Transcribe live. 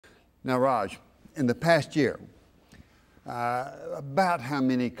Now, Raj, in the past year, about how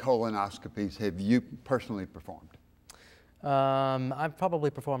many colonoscopies have you personally performed? I've probably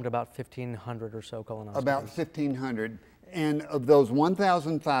performed about 1,500 or so colonoscopies. About 1,500. And of those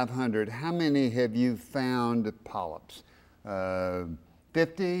 1,500, how many have you found polyps?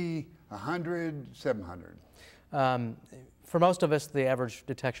 50, 100, 700? For most of us, the average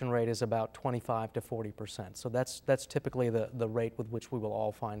detection rate is about 25 to 40%. So that's typically the rate with which we will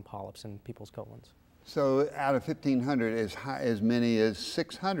all find polyps in people's colons. So out of 1,500, as many as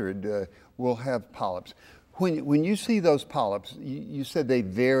 600 will have polyps. When you see those polyps, you said they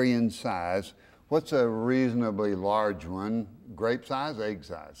vary in size. What's a reasonably large one? Grape size, egg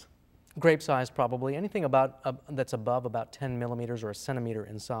size? Grape size, probably. Anything that's above about 10 millimeters or a centimeter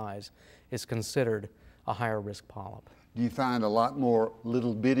in size is considered a higher risk polyp. Do you find a lot more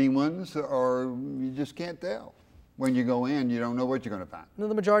little bitty ones, or you just can't tell? When you go in, you don't know what you're going to find. No,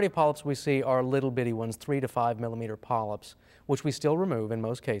 the majority of polyps we see are little bitty ones, 3 to 5 millimeter polyps, which we still remove in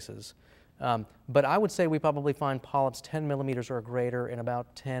most cases. But I would say we probably find polyps 10 millimeters or greater in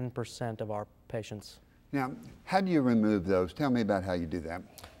about 10% of our patients. Now, how do you remove those? Tell me about how you do that.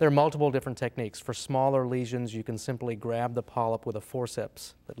 There are multiple different techniques. For smaller lesions, you can simply grab the polyp with a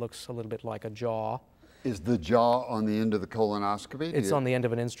forceps that looks a little bit like a jaw. Is the jaw on the end of the colonoscopy? It's on the end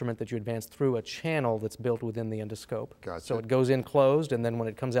of an instrument that you advance through a channel that's built within the endoscope. Gotcha. So it goes in closed, and then when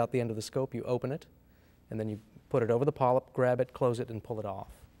it comes out the end of the scope, you open it, and then you put it over the polyp, grab it, close it, and pull it off.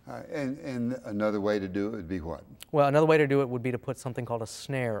 And another way to do it would be what? Well, another way to do it would be to put something called a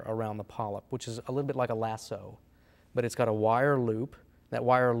snare around the polyp, which is a little bit like a lasso, but it's got a wire loop. That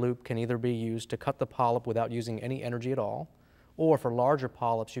wire loop can either be used to cut the polyp without using any energy at all, or for larger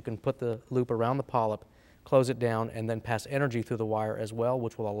polyps, you can put the loop around the polyp, close it down, and then pass energy through the wire as well,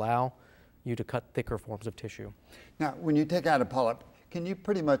 which will allow you to cut thicker forms of tissue. Now, when you take out a polyp, can you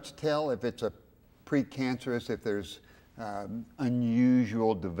pretty much tell if it's a precancerous, if there's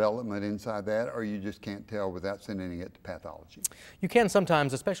unusual development inside that, or you just can't tell without sending it to pathology? You can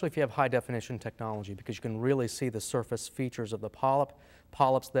sometimes, especially if you have high definition technology, because you can really see the surface features of the polyp.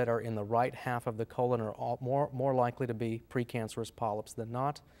 Polyps that are in the right half of the colon are more likely to be precancerous polyps than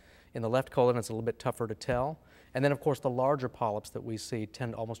not. In the left colon, it's a little bit tougher to tell. And then, of course, the larger polyps that we see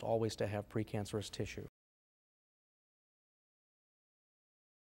tend almost always to have precancerous tissue.